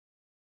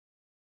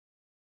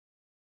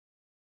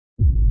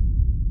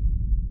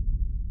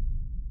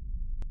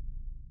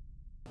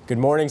Good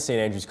morning, St.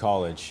 Andrews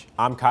College.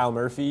 I'm Kyle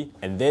Murphy,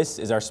 and this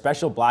is our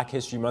special Black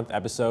History Month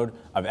episode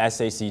of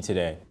SAC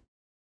Today.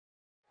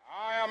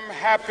 I am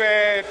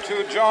happy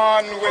to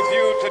join with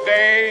you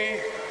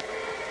today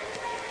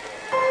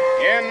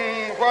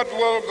in what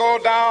will go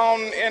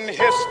down in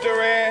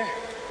history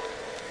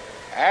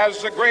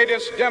as the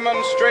greatest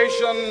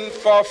demonstration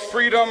for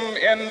freedom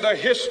in the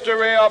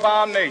history of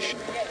our nation.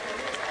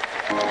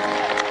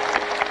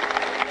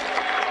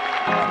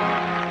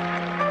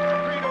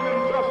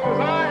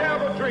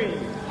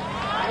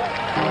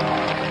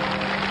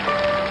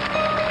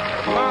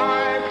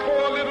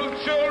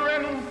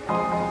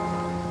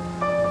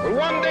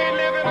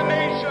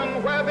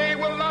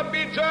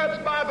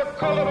 Judged by the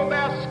color of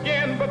their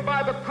skin, but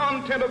by the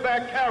content of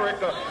their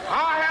character.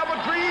 I have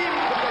a dream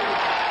today.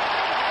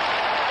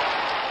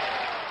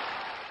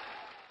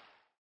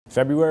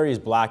 February is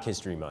Black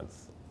History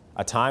Month,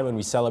 a time when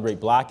we celebrate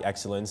Black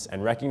excellence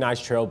and recognize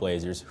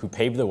trailblazers who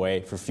paved the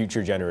way for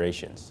future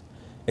generations.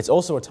 It's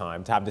also a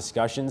time to have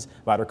discussions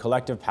about our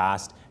collective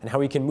past and how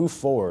we can move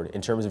forward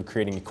in terms of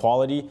creating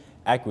equality,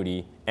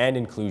 equity, and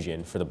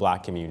inclusion for the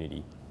Black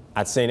community.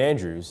 At St.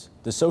 Andrews,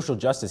 the Social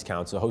Justice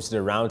Council hosted a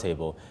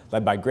roundtable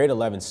led by grade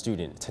 11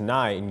 student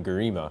Tinaye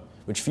Ngorima,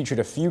 which featured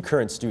a few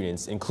current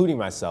students, including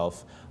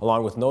myself,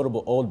 along with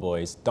notable old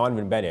boys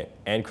Donnovan Bennett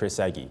and Chris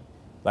Egi.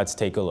 Let's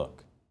take a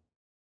look.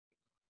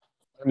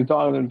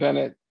 Donnovan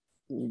Bennett,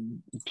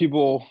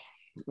 people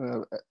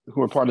who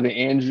are part of the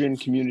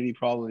Andrian community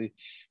probably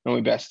know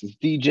me best as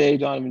DJ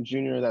Donnovan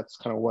Jr. That's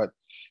kind of what I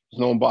was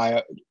known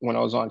by when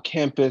I was on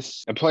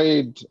campus. I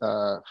played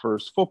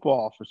first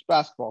football, first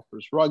basketball,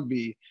 first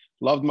rugby,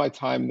 loved my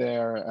time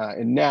there.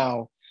 And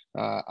now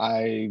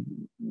I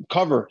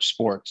cover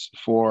sports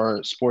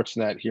for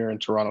Sportsnet here in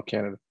Toronto,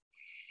 Canada.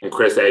 And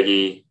Chris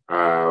Egi,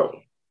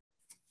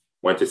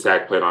 went to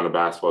SAC, played on the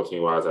basketball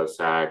team while I was at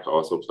SAC,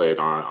 also played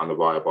on the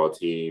volleyball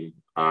team.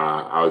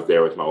 I was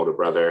there with my older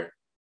brother,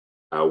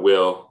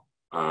 Will,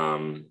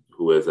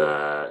 who was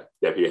a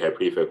deputy head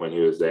prefect when he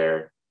was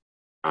there.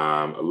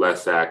 Left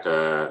SAC,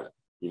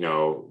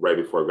 right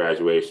before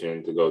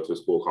graduation to go to a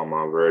school called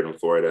Wambua in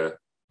Florida,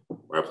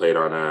 where I played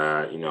on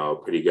a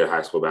pretty good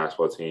high school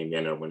basketball team.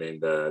 Ended up winning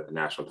the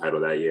national title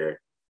that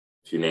year.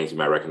 A few names you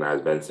might recognize: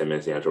 Ben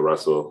Simmons, D'Angelo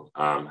Russell.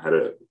 Had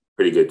a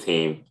pretty good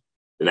team.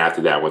 Then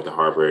after that, went to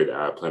Harvard,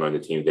 played on the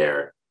team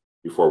there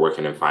before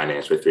working in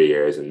finance for 3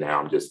 years. And now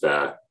I'm just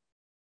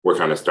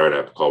working on a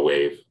startup called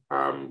Wave,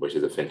 which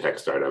is a fintech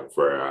startup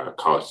for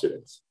college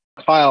students.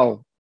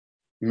 Kyle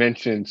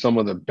mentioned some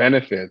of the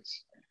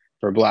benefits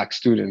for Black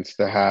students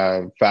to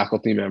have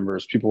faculty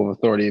members, people of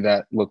authority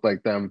that look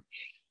like them.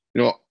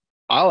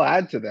 I'll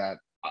add to that.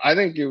 I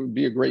think it would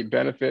be a great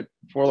benefit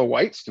for the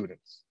white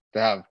students to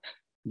have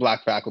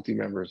Black faculty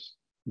members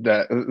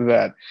that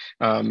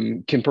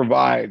can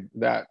provide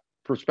that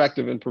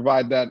perspective and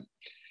provide that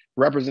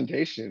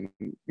representation.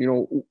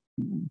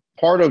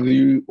 Part of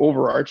the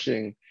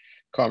overarching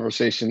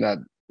conversation that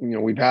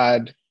we've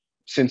had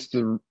since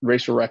the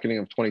racial reckoning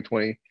of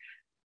 2020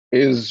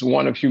 is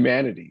one of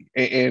humanity,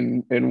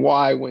 and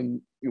why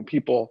when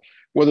people,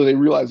 whether they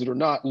realize it or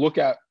not, look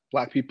at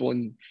Black people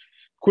and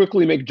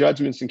quickly make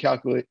judgments and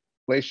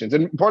calculations.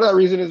 And part of that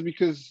reason is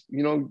because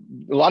a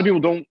lot of people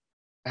don't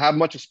have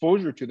much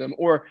exposure to them,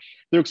 or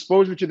their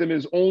exposure to them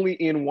is only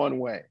in one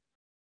way.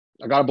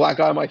 I got a Black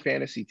guy on my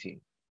fantasy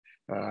team.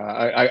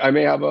 I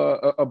may have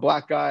a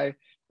Black guy,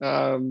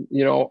 on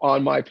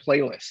my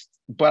playlist,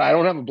 but I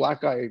don't have a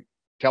Black guy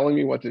telling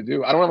me what to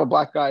do. I don't have a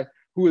Black guy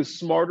who is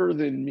smarter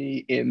than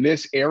me in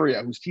this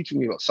area, who's teaching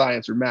me about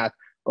science or math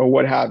or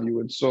what have you.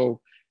 And so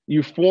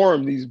you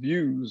form these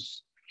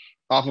views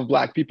off of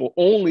Black people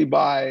only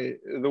by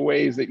the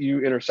ways that you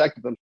intersect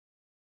with them.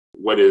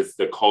 What is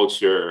the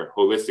culture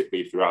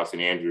holistically throughout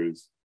St.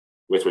 Andrews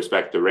with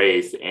respect to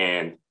race?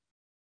 And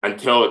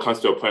until it comes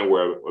to a point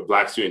where a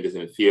Black student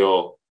doesn't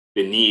feel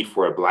the need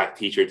for a Black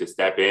teacher to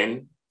step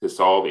in to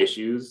solve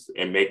issues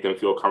and make them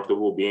feel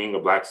comfortable being a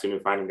Black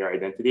student finding their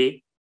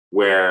identity,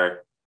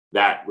 where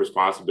that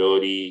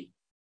responsibility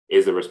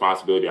is a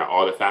responsibility that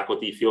all the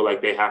faculty feel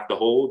like they have to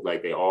hold,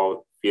 like they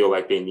all feel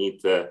like they need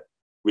to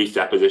reach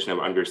that position of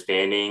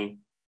understanding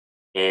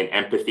and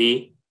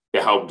empathy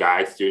to help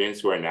guide students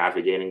who are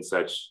navigating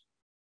such,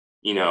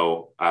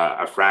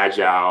 a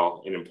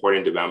fragile and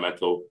important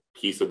developmental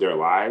piece of their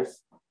lives,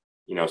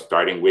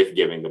 starting with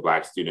giving the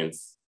Black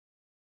students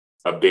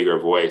a bigger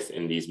voice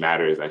in these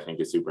matters, I think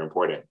is super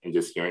important, and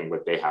just hearing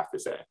what they have to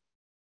say.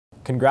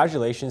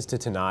 Congratulations to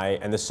Tinaye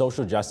and the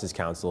Social Justice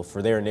Council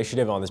for their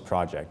initiative on this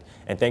project,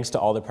 and thanks to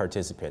all the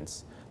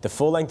participants. The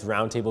full-length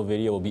roundtable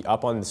video will be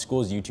up on the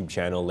school's YouTube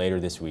channel later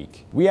this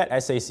week. We at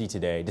SAC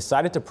Today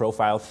decided to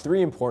profile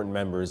 3 important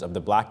members of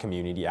the Black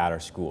community at our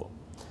school.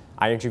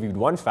 I interviewed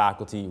 1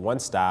 faculty, 1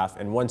 staff,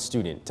 and 1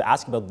 student to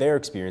ask about their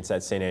experience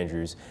at St.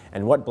 Andrews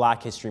and what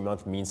Black History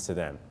Month means to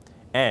them,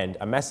 and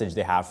a message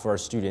they have for our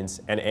students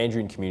and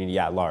Andrian community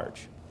at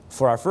large.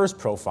 For our first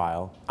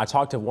profile, I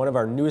talked to one of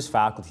our newest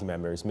faculty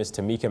members, Ms.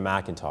 Tomika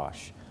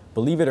McIntosh.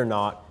 Believe it or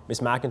not, Ms.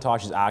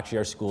 McIntosh is actually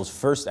our school's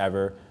first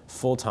ever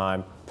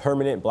full-time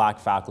permanent Black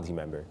faculty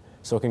member.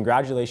 So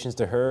congratulations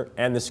to her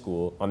and the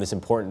school on this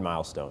important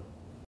milestone.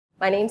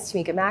 My name's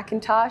Tomika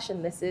McIntosh,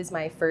 and this is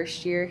my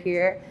first year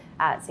here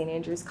at St.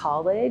 Andrews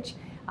College.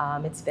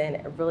 It's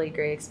been a really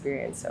great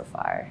experience so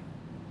far.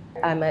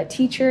 I'm a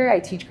teacher.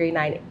 I teach grade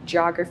 9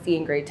 geography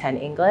and grade 10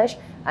 English.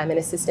 I'm an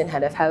assistant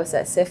head of house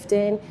at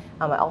Sifton.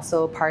 I'm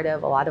also part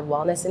of a lot of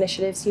wellness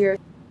initiatives here.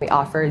 We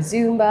offer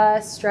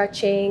Zumba,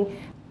 stretching,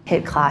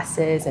 HIIT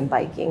classes, and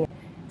biking.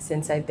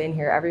 Since I've been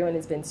here, everyone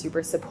has been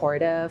super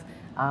supportive.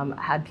 I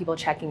had people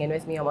checking in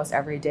with me almost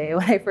every day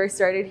when I first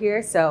started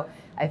here, so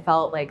I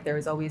felt like there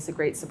was always a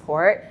great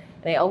support.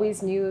 And I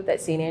always knew that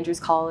St. Andrews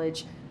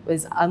College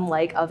was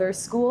unlike other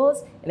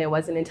schools, and it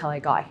wasn't until I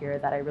got here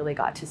that I really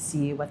got to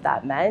see what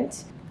that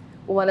meant.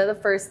 One of the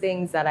first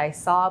things that I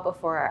saw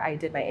before I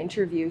did my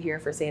interview here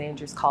for St.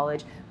 Andrews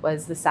College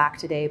was the SAC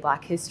Today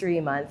Black History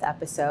Month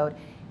episode.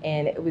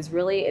 And it was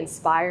really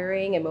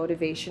inspiring and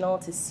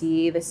motivational to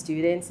see the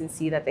students and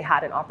see that they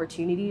had an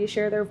opportunity to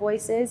share their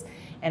voices.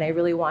 And I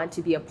really wanted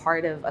to be a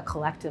part of a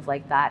collective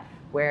like that,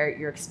 where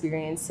your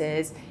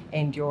experiences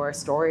and your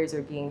stories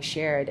are being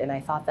shared. And I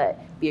thought that'd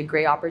be a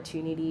great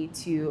opportunity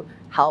to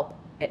help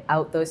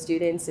out those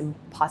students and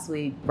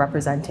possibly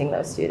representing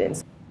those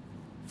students.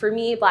 For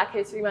me, Black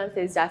History Month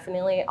is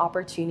definitely an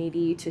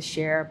opportunity to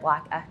share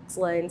Black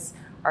excellence,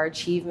 our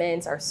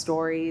achievements, our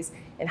stories,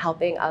 and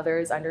helping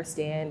others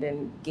understand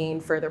and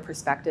gain further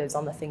perspectives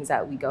on the things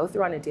that we go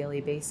through on a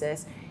daily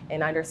basis,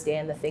 and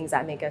understand the things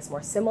that make us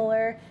more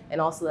similar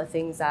and also the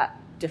things that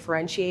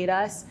differentiate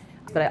us.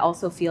 But I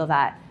also feel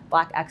that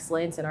Black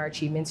excellence and our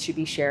achievements should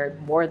be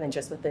shared more than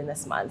just within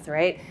this month,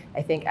 right?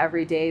 I think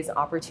every day is an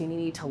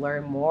opportunity to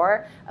learn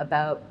more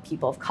about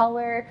people of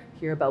color,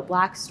 hear about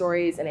Black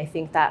stories, and I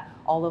think that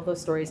all of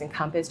those stories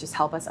encompass just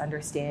help us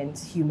understand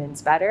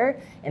humans better,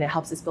 and it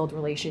helps us build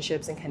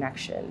relationships and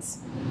connections.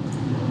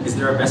 Is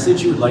there a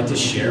message you would like to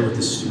share with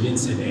the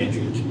students in the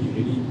Andrean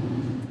community?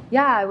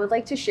 Yeah, I would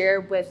like to share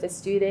with the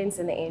students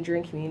in the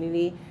Andrean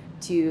community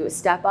to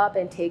step up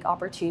and take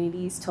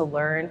opportunities to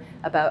learn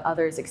about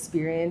others'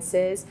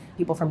 experiences,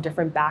 people from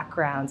different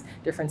backgrounds,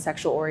 different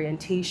sexual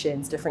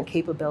orientations, different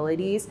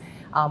capabilities,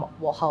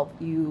 will help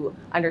you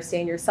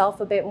understand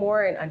yourself a bit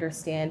more and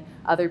understand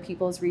other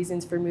people's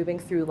reasons for moving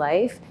through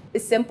life.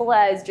 As simple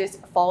as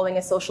just following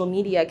a social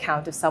media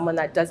account of someone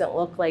that doesn't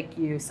look like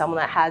you, someone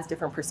that has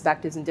different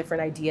perspectives and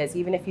different ideas,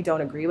 even if you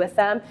don't agree with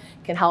them,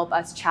 can help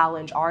us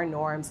challenge our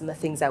norms and the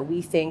things that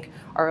we think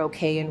are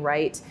okay and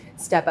right,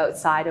 step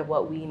outside of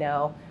what we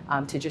know,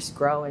 to just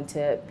grow and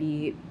to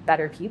be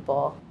better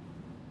people.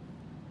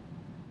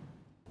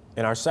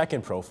 In our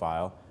second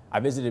profile, I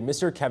visited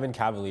Mr. Kevin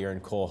Cavalier in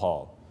Cole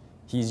Hall.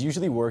 He's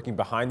usually working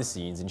behind the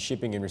scenes in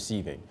shipping and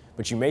receiving,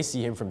 but you may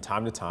see him from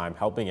time to time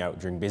helping out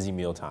during busy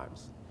meal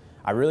times.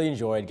 I really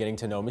enjoyed getting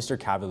to know Mr.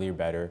 Cavalier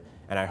better,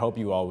 and I hope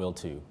you all will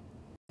too.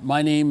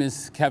 My name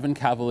is Kevin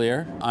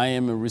Cavalier. I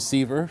am a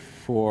receiver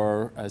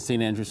for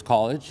St. Andrews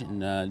College in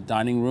the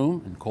dining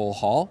room in Cole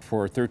Hall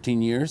for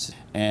 13 years.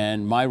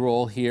 And my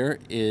role here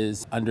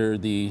is under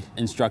the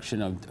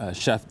instruction of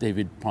Chef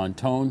David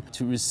Pontone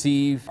to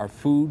receive our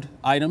food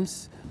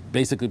items,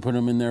 basically put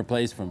them in their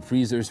place from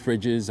freezers,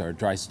 fridges, our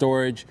dry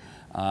storage,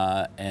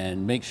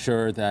 and make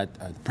sure that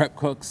the prep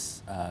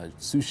cooks,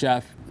 sous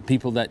chef,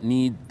 people that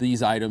need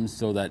these items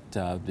so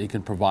that they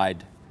can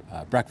provide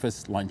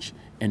breakfast, lunch,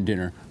 and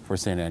dinner for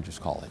St. Andrews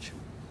College.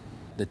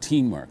 The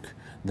teamwork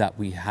that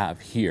we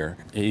have here,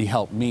 it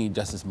helped me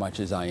just as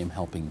much as I am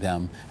helping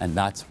them, and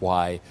that's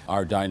why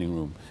our dining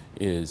room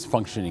is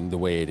functioning the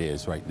way it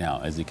is right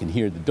now. As you can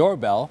hear the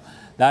doorbell,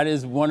 that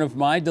is one of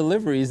my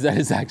deliveries that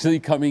is actually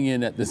coming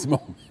in at this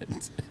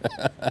moment.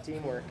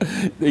 Teamwork.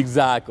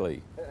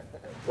 Exactly.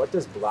 What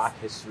does Black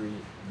history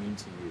mean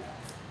to you?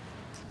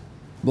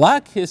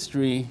 Black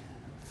history,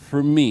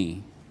 for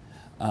me,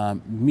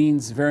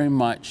 means very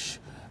much,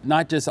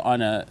 not just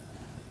on a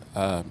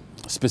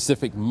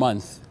specific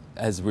month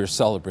as we're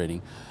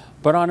celebrating,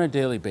 but on a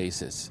daily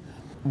basis.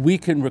 We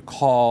can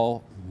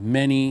recall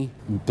many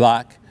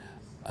Black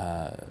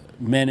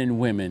men and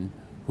women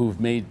who've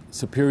made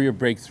superior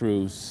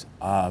breakthroughs,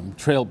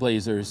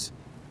 trailblazers,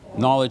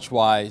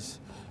 knowledge-wise,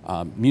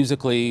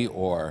 musically,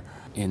 or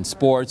in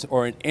sports,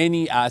 or in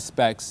any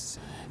aspects.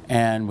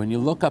 And when you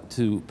look up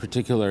to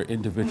particular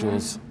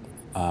individuals,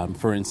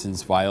 for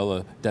instance,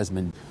 Viola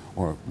Desmond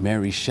or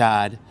Mary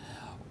Shadd,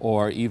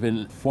 or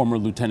even former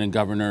Lieutenant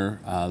Governor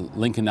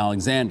Lincoln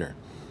Alexander.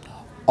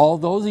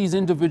 Although these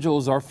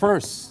individuals are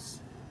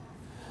firsts,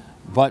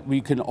 but we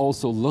can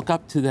also look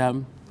up to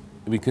them,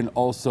 we can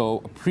also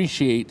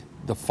appreciate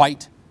the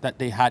fight that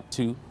they had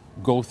to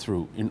go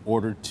through in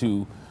order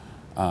to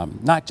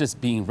not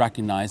just being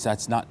recognized,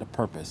 that's not the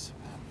purpose,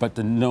 but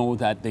to know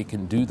that they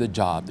can do the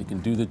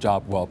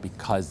job well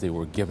because they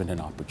were given an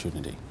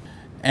opportunity.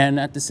 And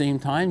at the same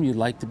time, you'd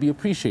like to be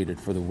appreciated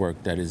for the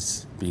work that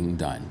is being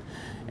done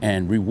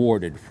and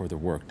rewarded for the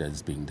work that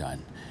is being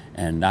done.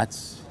 And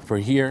that's, for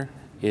here,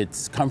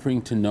 it's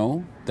comforting to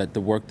know that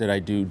the work that I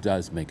do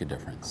does make a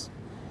difference.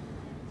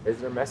 Is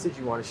there a message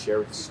you want to share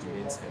with the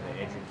students and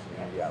the Andrean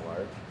community at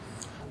large?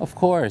 Of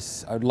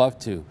course, I'd love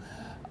to.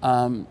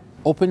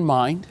 Open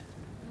mind,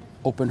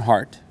 open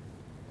heart,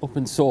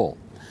 open soul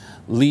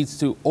leads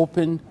to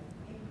open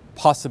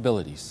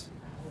possibilities,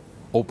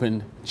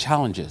 open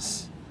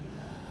challenges.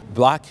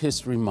 Black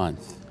History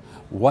Month,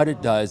 what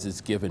it does is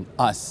given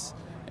us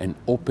an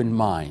open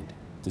mind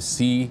to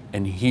see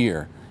and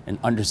hear and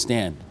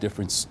understand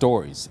different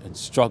stories and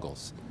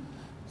struggles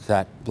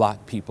that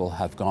Black people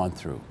have gone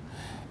through.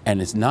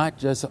 And it's not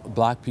just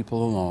Black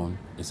people alone,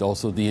 it's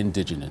also the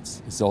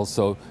indigenous, it's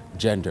also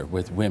gender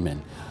with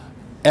women.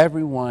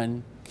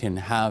 Everyone can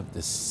have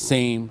the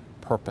same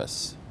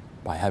purpose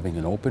by having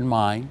an open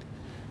mind,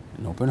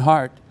 an open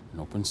heart, an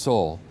open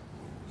soul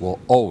will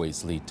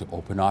always lead to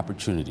open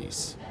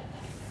opportunities.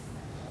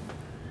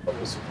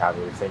 Mr.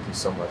 Cavalier, thank you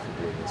so much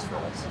for doing this for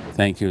us.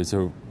 Thank you. It's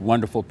a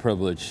wonderful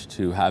privilege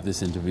to have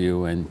this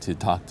interview and to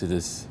talk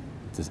to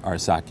our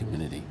SAC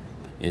community.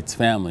 It's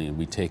family and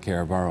we take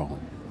care of our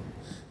own.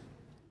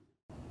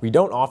 We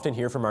don't often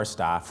hear from our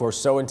staff who are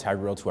so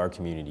integral to our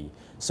community,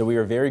 so we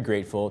are very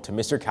grateful to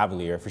Mr.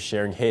 Cavalier for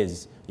sharing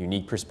his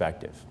unique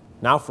perspective.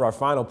 Now for our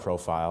final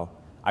profile,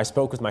 I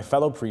spoke with my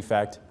fellow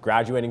prefect,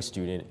 graduating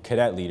student,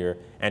 cadet leader,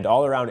 and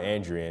all-around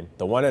Andrean,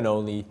 the one and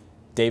only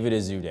David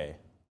Ezeude.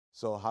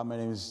 So hi, my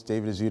name is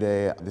David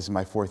Ezeude. This is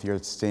my 4th year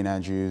at St.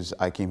 Andrews.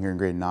 I came here in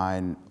grade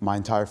 9. My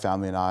entire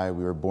family and I,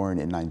 we were born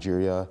in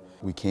Nigeria.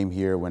 We came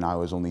here when I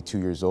was only 2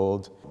 years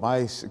old. My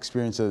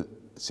experience at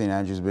St.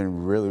 Andrews has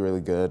been really, really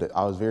good.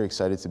 I was very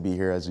excited to be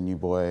here as a new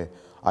boy.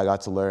 I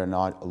got to learn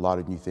a lot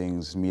of new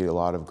things, meet a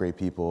lot of great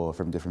people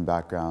from different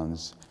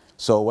backgrounds.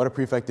 So what a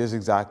prefect is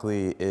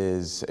exactly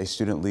is a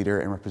student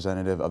leader and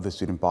representative of the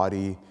student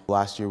body.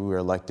 Last year we were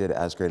elected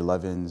as grade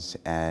 11s,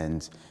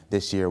 and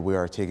this year we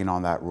are taking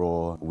on that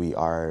role. We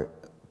are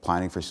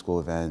planning for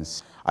school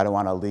events. I don't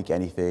want to leak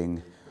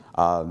anything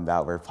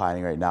that we're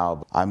planning right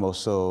now. I'm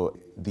also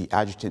the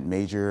adjutant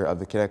major of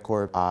the Cadet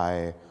Corps.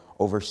 I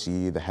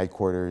oversee the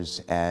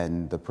headquarters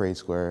and the parade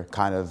square,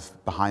 kind of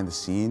behind the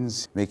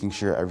scenes, making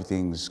sure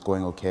everything's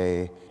going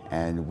okay,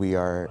 and we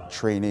are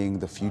training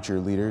the future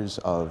leaders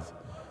of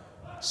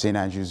St.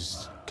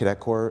 Andrews Cadet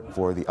Corps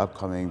for the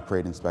upcoming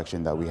parade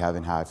inspection that we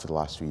haven't had for the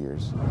last few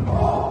years.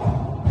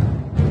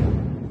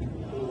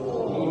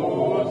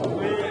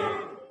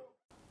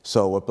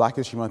 So what Black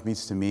History Month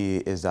means to me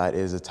is that it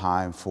is a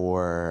time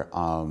for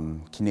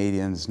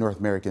Canadians, North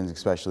Americans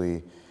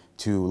especially,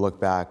 to look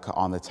back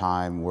on the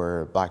time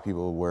where Black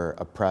people were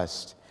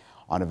oppressed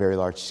on a very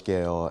large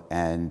scale,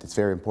 and it's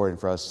very important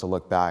for us to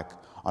look back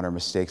on our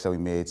mistakes that we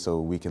made so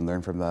we can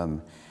learn from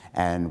them.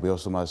 And we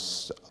also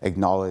must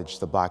acknowledge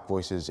the Black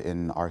voices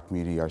in our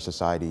community, our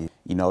society.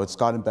 You know, it's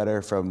gotten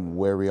better from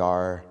where we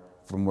are,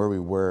 from where we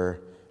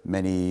were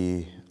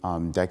many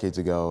decades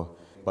ago,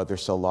 but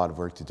there's still a lot of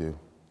work to do.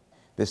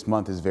 This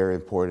month is very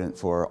important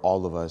for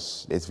all of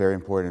us. It's very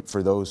important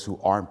for those who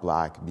aren't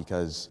Black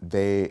because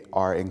they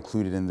are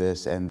included in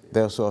this and they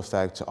also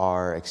affect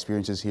our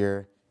experiences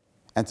here.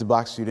 And to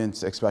Black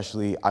students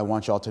especially, I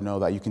want y'all to know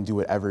that you can do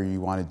whatever you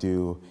want to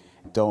do.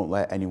 Don't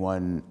let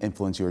anyone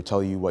influence you or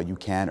tell you what you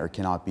can or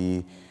cannot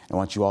be. I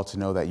want you all to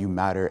know that you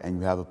matter and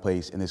you have a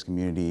place in this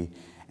community,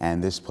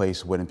 and this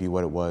place wouldn't be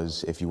what it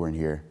was if you weren't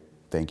here.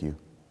 Thank you.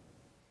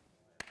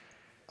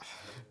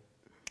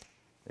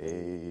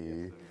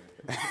 Hey.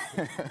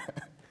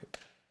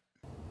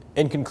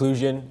 In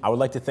conclusion, I would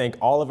like to thank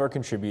all of our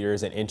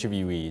contributors and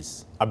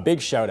interviewees. A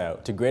big shout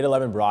out to grade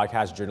 11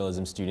 broadcast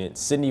journalism student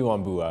Sydney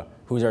Wambua,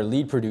 who is our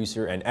lead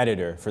producer and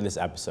editor for this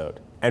episode.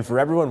 And for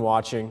everyone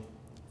watching,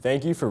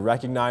 thank you for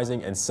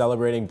recognizing and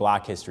celebrating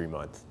Black History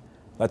Month.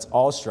 Let's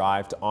all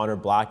strive to honor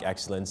Black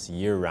excellence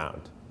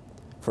year-round.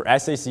 For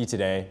SAC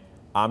Today,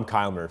 I'm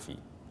Kyle Murphy.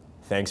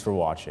 Thanks for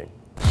watching.